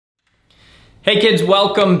Hey kids,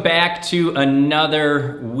 welcome back to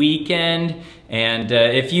another weekend. And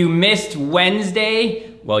if you missed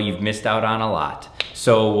Wednesday, well, you've missed out on a lot.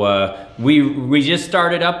 So we just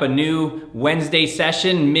started up a new Wednesday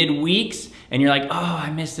session midweeks, and you're like, oh,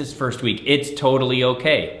 I missed this first week. It's totally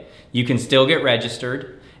okay. You can still get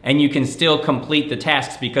registered, and you can still complete the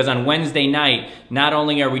tasks, because on Wednesday night, not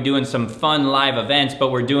only are we doing some fun live events,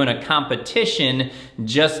 but we're doing a competition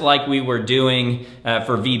just like we were doing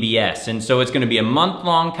for VBS. And so it's gonna be a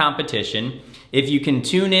month-long competition. If you can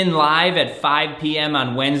tune in live at 5 p.m.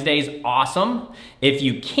 on Wednesdays, awesome. If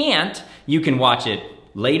you can't, you can watch it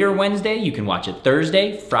later Wednesday, you can watch it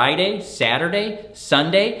Thursday, Friday, Saturday,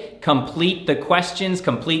 Sunday. Complete the questions,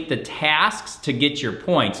 complete the tasks to get your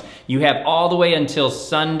points. You have all the way until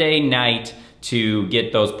Sunday night to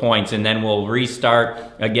get those points, and then we'll restart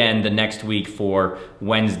again the next week for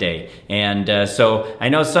Wednesday. And so I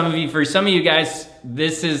know for some of you guys,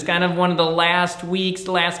 this is kind of one of the last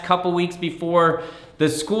couple weeks before the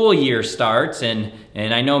school year starts, and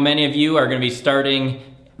I know many of you are gonna be starting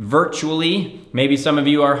virtually. Maybe some of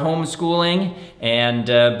you are homeschooling, and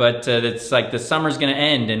but it's like the summer's gonna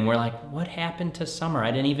end, and we're like, what happened to summer?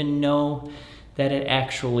 I didn't even know that it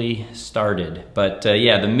actually started. But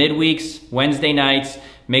yeah, the midweeks, Wednesday nights,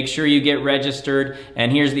 make sure you get registered. And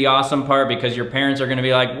here's the awesome part, because your parents are gonna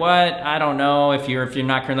be like, what? I don't know if you're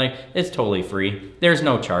not currently, it's totally free. There's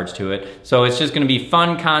no charge to it. So it's just gonna be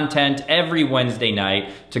fun content every Wednesday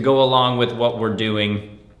night to go along with what we're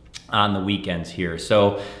doing on the weekends here.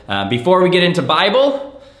 So before we get into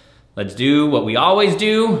Bible, let's do what we always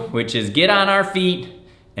do, which is get on our feet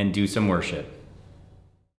and do some worship.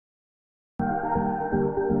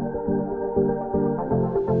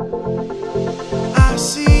 I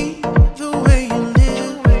see the way you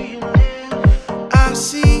live. I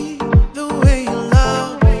see the way you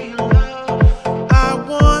love. I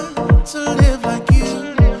want to live like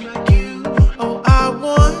you. Oh, I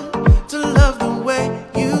want to love the way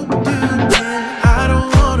you do. I don't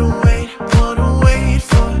wanna wait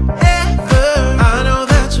forever. I know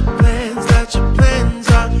that your plans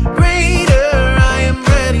are greater. I am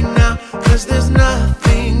ready now, 'cause there's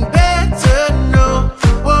nothing better, no.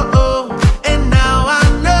 Whoa, and now I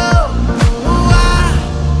know. Oh, I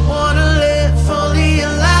wanna live fully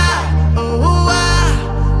alive. Oh, I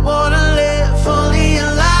wanna live fully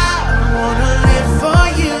alive. I wanna live for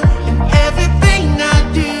you in everything I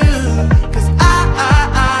do, 'cause I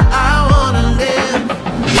wanna live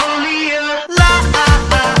fully alive.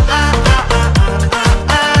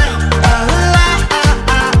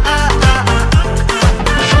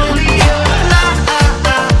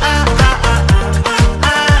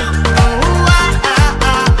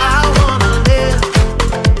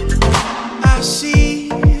 I see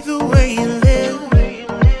the way you live.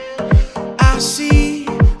 I see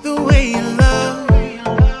the way you love.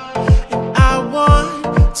 And I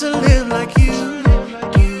want to live like you.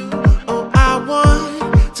 Oh, I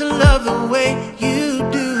want to love the way you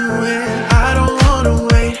do it. I don't wanna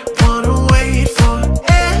wait forever.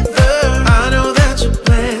 I know that your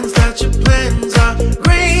plans are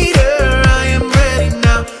greater. I am ready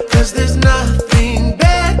now, 'cause there's nothing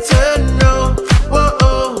better, no.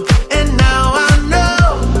 Whoa, and now I know.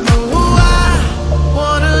 Oh, I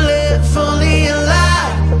wanna live fully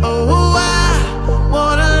alive. Oh, I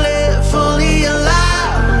wanna live fully alive.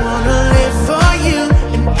 I wanna live for you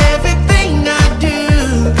in everything I do,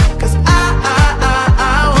 'cause I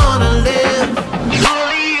wanna live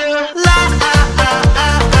fully alive.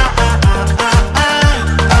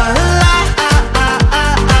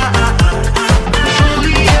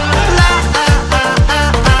 Fully alive.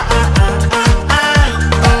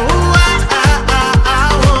 Oh, I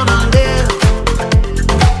wanna live.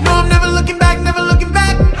 No, I'm never looking back, never looking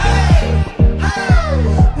back.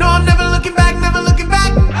 No, I'm never looking back, never looking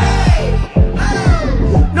back.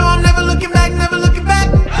 No, I'm never looking back, never looking back.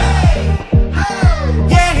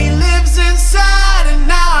 Yeah, he lives inside, and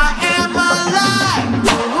now I am alive.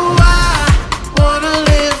 Oh, I wanna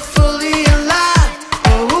live fully alive.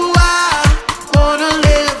 Oh, I wanna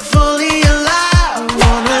live fully alive. I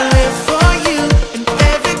wanna live for you in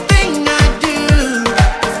everything I do,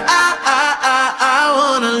 'cause I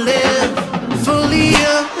wanna live fully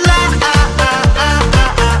alive.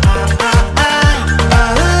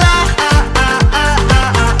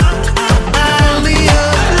 Fully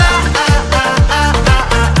alive.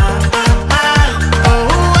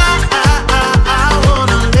 Oh, I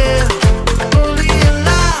wanna live fully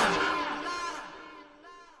alive.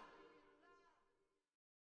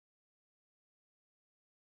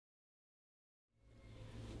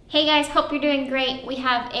 Hey guys, hope you're doing great. We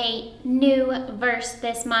have a new verse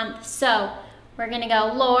this month. So we're gonna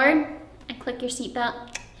go, Lord, and click your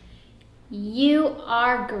seatbelt. You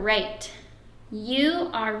are great. You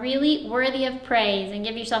are really worthy of praise, and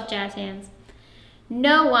give yourself jazz hands.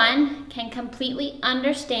 No one can completely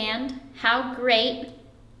understand how great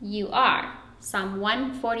you are. Psalm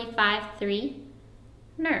 145:3,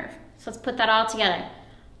 nerve. So let's put that all together.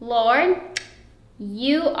 Lord,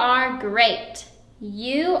 you are great.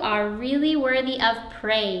 You are really worthy of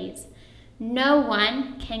praise. No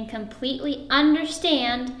one can completely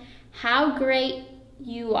understand how great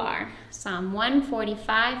you are. Psalm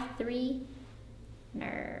 145:3,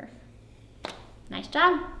 nerve. Nice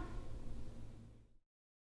job.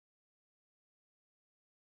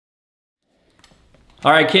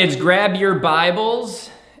 All right, kids, grab your Bibles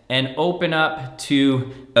and open up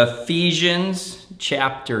to Ephesians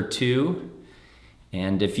chapter 2.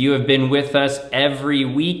 And if you have been with us every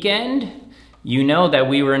weekend, you know that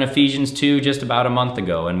we were in Ephesians 2 just about a month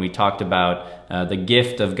ago, and we talked about the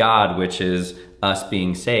gift of God, which is us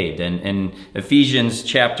being saved. And in Ephesians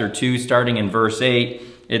chapter 2, starting in verse 8,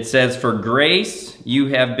 it says, "For grace you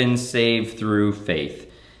have been saved through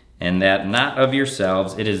faith, and that not of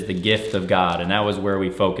yourselves, it is the gift of God." And that was where we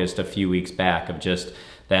focused a few weeks back, of just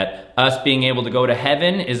that us being able to go to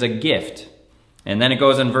heaven is a gift. And then it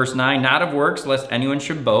goes in verse 9, "Not of works, lest anyone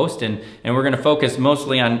should boast." And we're going to focus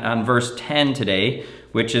mostly on verse 10 today,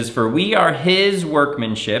 which is, "For we are his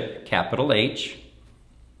workmanship," capital H,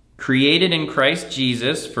 "created in Christ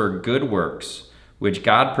Jesus for good works, which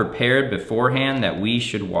God prepared beforehand that we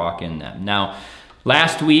should walk in them." Now,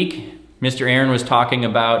 last week, Mr. Aaron was talking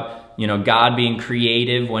about, God being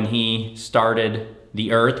creative when he started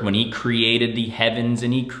the earth, when he created the heavens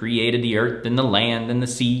and he created the earth and the land and the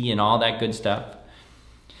sea and all that good stuff.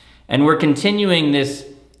 And we're continuing this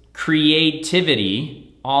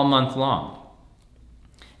creativity all month long.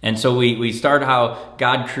 And so we start how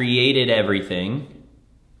God created everything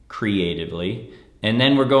creatively, and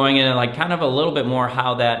then we're going into kind of a little bit more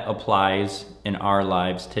how that applies in our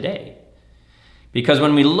lives today. Because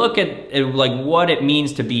when we look at what it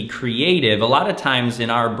means to be creative, a lot of times in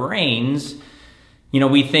our brains,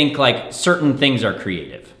 we think certain things are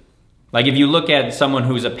creative. Like if you look at someone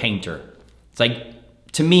who's a painter, it's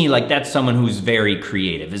to me, that's someone who's very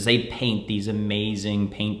creative, as they paint these amazing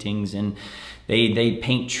paintings, and they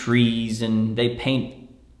paint trees and they paint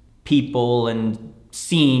people and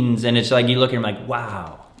scenes, and it's you look at them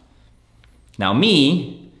wow. Now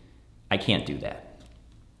me, I can't do that.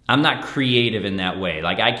 I'm not creative in that way.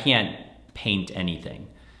 I can't paint anything.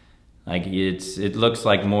 It looks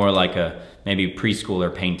more like a maybe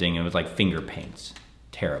preschooler painting. It was finger paints.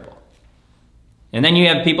 Terrible. And then you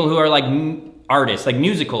have people who are artists,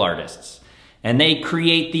 musical artists, and they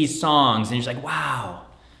create these songs, and you're wow,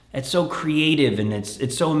 it's so creative, and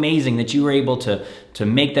it's so amazing that you were able to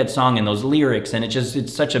make that song and those lyrics, and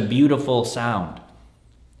it's such a beautiful sound.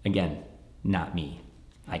 Again, not me.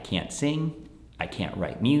 I can't sing. I can't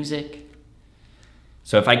write music.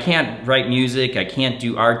 So if I can't write music, I can't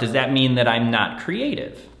do art, does that mean that I'm not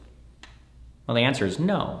creative? Well, the answer is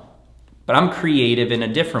no. But I'm creative in a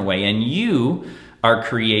different way, and you are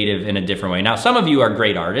creative in a different way. Now, some of you are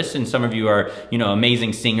great artists, and some of you are,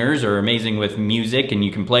 amazing singers or amazing with music, and you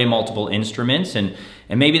can play multiple instruments, and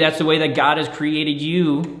maybe that's the way that God has created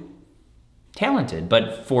you, talented.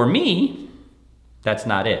 But for me, that's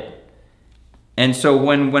not it. And so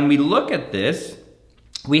when we look at this,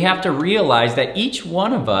 we have to realize that each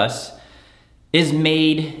one of us is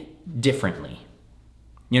made differently.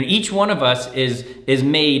 Each one of us is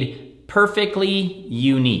made perfectly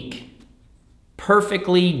unique,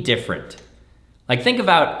 perfectly different. Think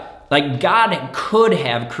about, God could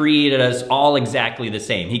have created us all exactly the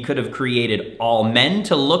same. He could have created all men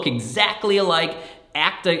to look exactly alike,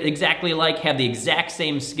 act exactly alike, have the exact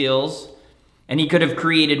same skills. And he could have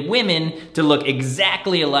created women to look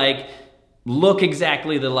exactly alike, look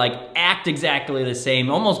exactly alike, act exactly the same,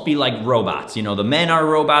 almost be like robots. The men are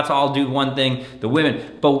robots, all do one thing, the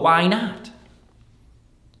women. But why not?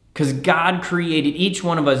 Because God created each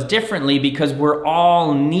one of us differently, because we're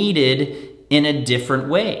all needed in a different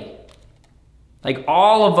way.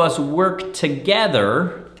 All of us work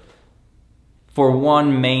together for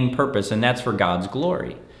one main purpose, and that's for God's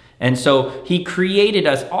glory. And so he created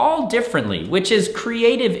us all differently, which is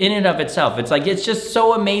creative in and of itself. It's just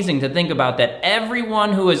so amazing to think about that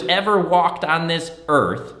everyone who has ever walked on this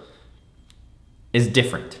earth is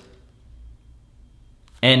different.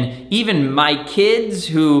 And even my kids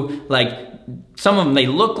who, some of them, they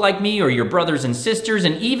look like me, or your brothers and sisters,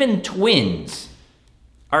 and even twins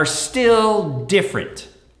are still different.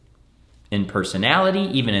 in personality,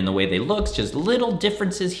 even in the way they look, just little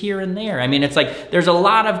differences here and there. I mean, it's like there's a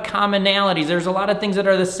lot of commonalities. There's a lot of things that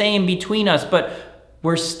are the same between us, but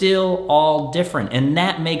we're still all different. And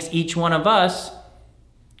that makes each one of us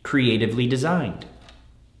creatively designed.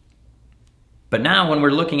 But now when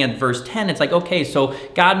we're looking at verse 10, it's like, okay, so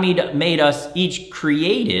God made us each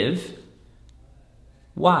creative.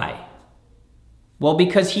 Why? Well,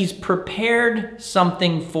 because he's prepared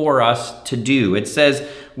something for us to do. It says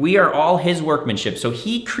we are all his workmanship. So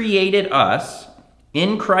he created us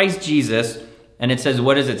in Christ Jesus. And it says,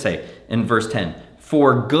 what does it say in verse 10?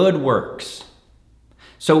 For good works.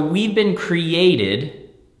 So we've been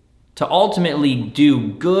created to ultimately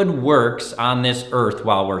do good works on this earth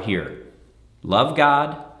while we're here. Love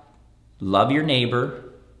God, love your neighbor,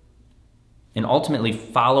 and ultimately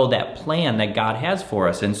follow that plan that God has for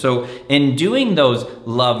us. And so in doing those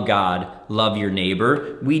love God, love your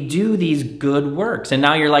neighbor, we do these good works. And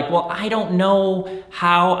now you're like, well, I don't know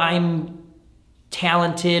how I'm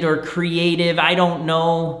talented or creative. I don't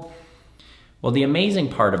know. Well, the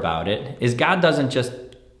amazing part about it is God doesn't just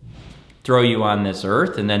throw you on this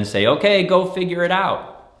earth and then say, okay, go figure it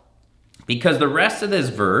out. Because the rest of this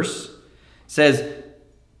verse says,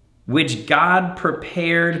 which God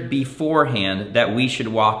prepared beforehand that we should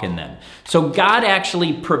walk in them. So God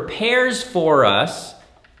actually prepares for us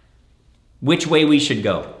which way we should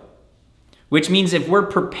go. Which means if we're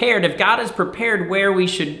prepared, if God has prepared where we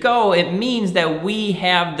should go, it means that we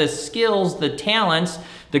have the skills, the talents,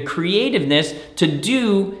 the creativeness to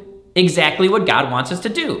do exactly what God wants us to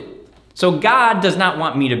do. So God does not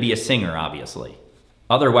want me to be a singer, obviously.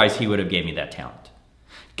 Otherwise, he would have gave me that talent.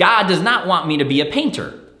 God does not want me to be a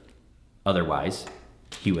painter. Otherwise,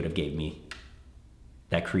 he would have gave me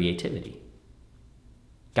that creativity.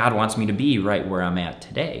 God wants me to be right where I'm at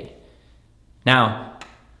today. Now,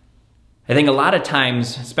 I think a lot of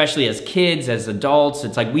times, especially as kids, as adults,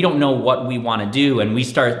 it's like we don't know what we want to do, and we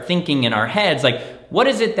start thinking in our heads, like, what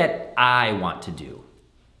is it that I want to do?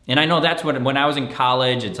 And I know that's when I was in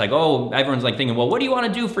college, it's like, oh, everyone's like thinking, well, what do you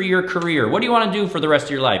want to do for your career? What do you want to do for the rest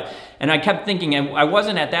of your life? And I kept thinking, and I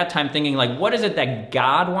wasn't at that time thinking like, what is it that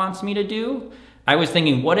God wants me to do? I was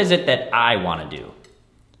thinking, what is it that I want to do?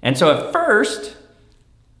 And so at first,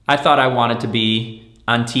 I thought I wanted to be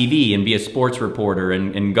on TV and be a sports reporter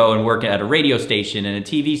and go and work at a radio station and a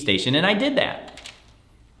TV station, and I did that.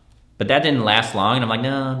 But that didn't last long, and I'm like,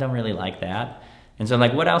 no, I don't really like that. And so I'm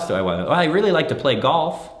like, what else do I want? Well, I really like to play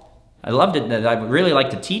golf. I loved it. I really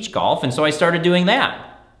like to teach golf. And so I started doing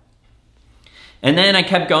that. And then I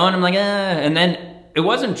kept going. I'm like, and then it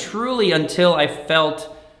wasn't truly until I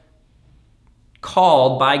felt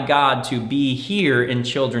called by God to be here in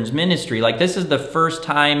children's ministry. Like this is the first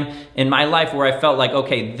time in my life where I felt like,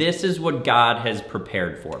 okay, this is what God has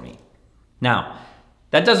prepared for me. Now,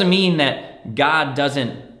 that doesn't mean that God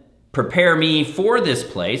doesn't prepare me for this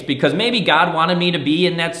place, because maybe God wanted me to be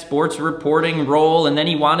in that sports reporting role, and then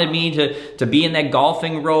he wanted me to be in that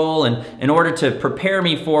golfing role, and in order to prepare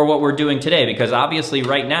me for what we're doing today. Because obviously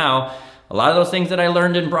right now, a lot of those things that I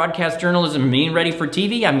learned in broadcast journalism, being ready for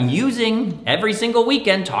TV, I'm using every single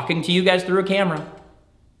weekend, talking to you guys through a camera,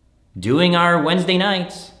 doing our Wednesday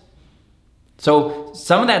nights. So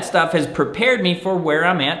some of that stuff has prepared me for where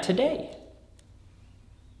I'm at today.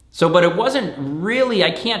 So, but it wasn't really,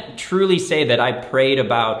 I can't truly say that I prayed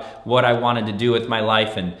about what I wanted to do with my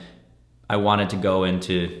life and I wanted to go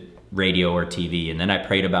into radio or TV, and then I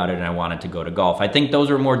prayed about it and I wanted to go to golf. I think those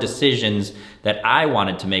were more decisions that I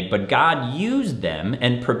wanted to make, but God used them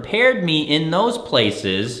and prepared me in those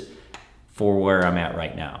places for where I'm at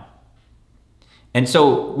right now. And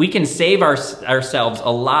so we can save ourselves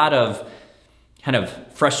a lot of kind of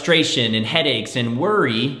frustration and headaches and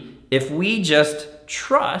worry if we just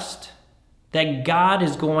trust that God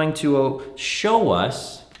is going to show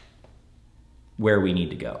us where we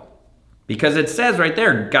need to go. Because it says right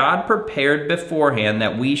there, God prepared beforehand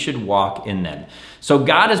that we should walk in them. So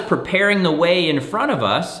God is preparing the way in front of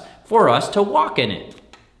us for us to walk in it.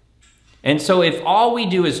 And so if all we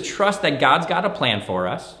do is trust that God's got a plan for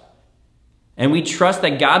us, and we trust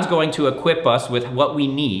that God's going to equip us with what we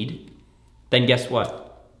need, then guess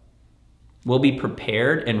what? We'll be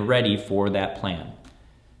prepared and ready for that plan.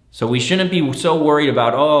 So we shouldn't be so worried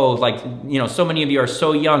about, oh, like, you know, so many of you are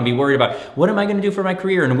so young, be worried about, what am I going to do for my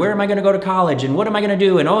career? And where am I going to go to college? And what am I going to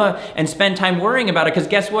do? And spend time worrying about it, because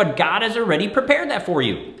guess what? God has already prepared that for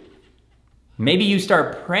you. Maybe you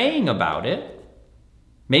start praying about it.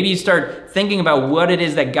 Maybe you start thinking about what it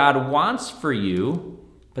is that God wants for you,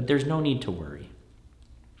 but there's no need to worry.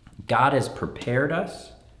 God has prepared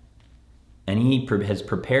us, And he has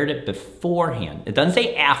prepared it beforehand. It doesn't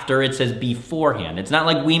say after, it says beforehand. It's not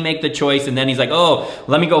like we make the choice and then he's like, oh,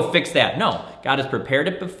 let me go fix that. No, God has prepared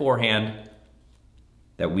it beforehand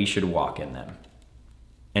that we should walk in them.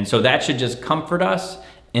 And so that should just comfort us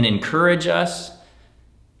and encourage us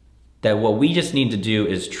that what we just need to do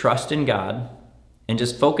is trust in God and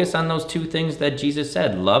just focus on those two things that Jesus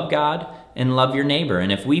said, love God and love your neighbor.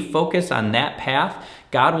 And if we focus on that path,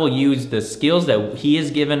 God will use the skills that he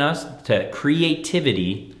has given us to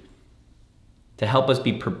creativity to help us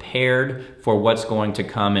be prepared for what's going to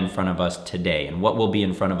come in front of us today and what will be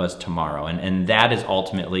in front of us tomorrow. And that is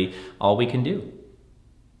ultimately all we can do.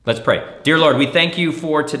 Let's pray. Dear Lord, we thank you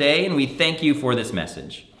for today and we thank you for this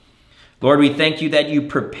message. Lord, we thank you that you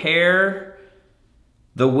prepare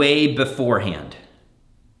the way beforehand.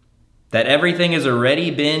 That everything has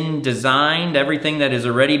already been designed, everything that has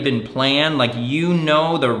already been planned, like you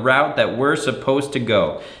know the route that we're supposed to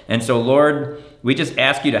go. And so, Lord, we just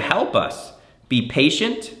ask you to help us. Be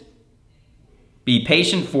patient. Be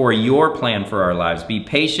patient for your plan for our lives. Be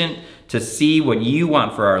patient to see what you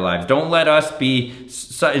want for our lives. Don't let us be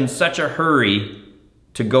in such a hurry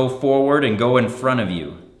to go forward and go in front of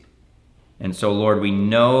you. And so, Lord, we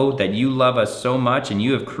know that you love us so much and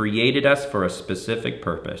you have created us for a specific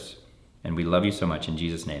purpose. And we love you so much in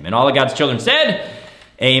Jesus' name. And all of God's children said,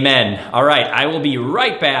 amen. All right, I will be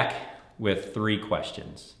right back with 3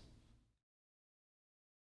 questions.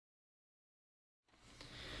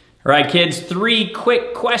 All right, kids, 3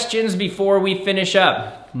 quick questions before we finish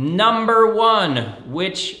up. Number 1,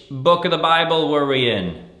 which book of the Bible were we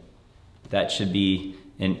in? That should be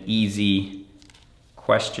an easy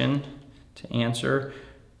question to answer.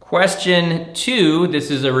 Question 2,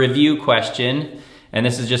 this is a review question. And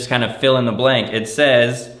this is just kind of fill in the blank. It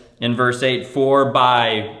says in verse 8, for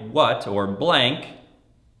by what or blank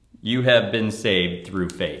you have been saved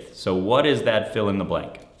through faith. So what is that fill in the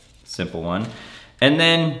blank? Simple one. And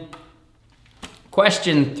then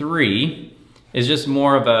question 3 is just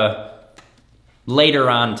more of a later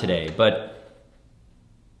on today. But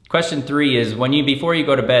question 3 is before you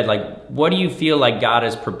go to bed, like what do you feel like God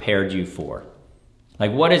has prepared you for?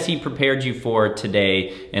 Like what has he prepared you for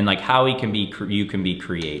today and like how you can be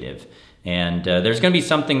creative. And there's going to be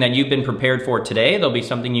something that you've been prepared for today. There'll be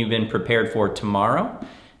something you've been prepared for tomorrow.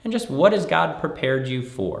 And just what has God prepared you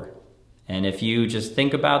for? And if you just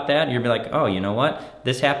think about that, you'll be like, oh, you know what?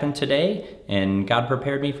 This happened today and God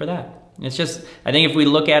prepared me for that. It's just, I think if we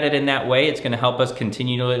look at it in that way, it's going to help us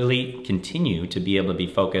continue to be able to be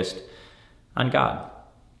focused on God.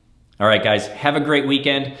 All right, guys, have a great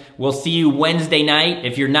weekend. We'll see you Wednesday night.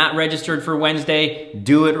 If you're not registered for Wednesday,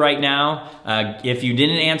 do it right now. If you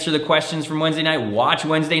didn't answer the questions from Wednesday night, watch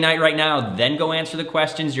Wednesday night right now, then go answer the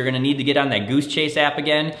questions. You're gonna need to get on that Goose Chase app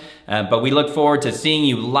again. But we look forward to seeing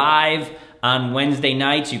you live on Wednesday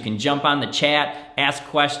nights. You can jump on the chat, ask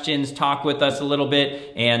questions, talk with us a little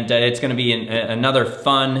bit, and it's gonna be another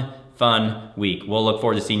fun week. We'll look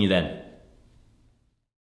forward to seeing you then.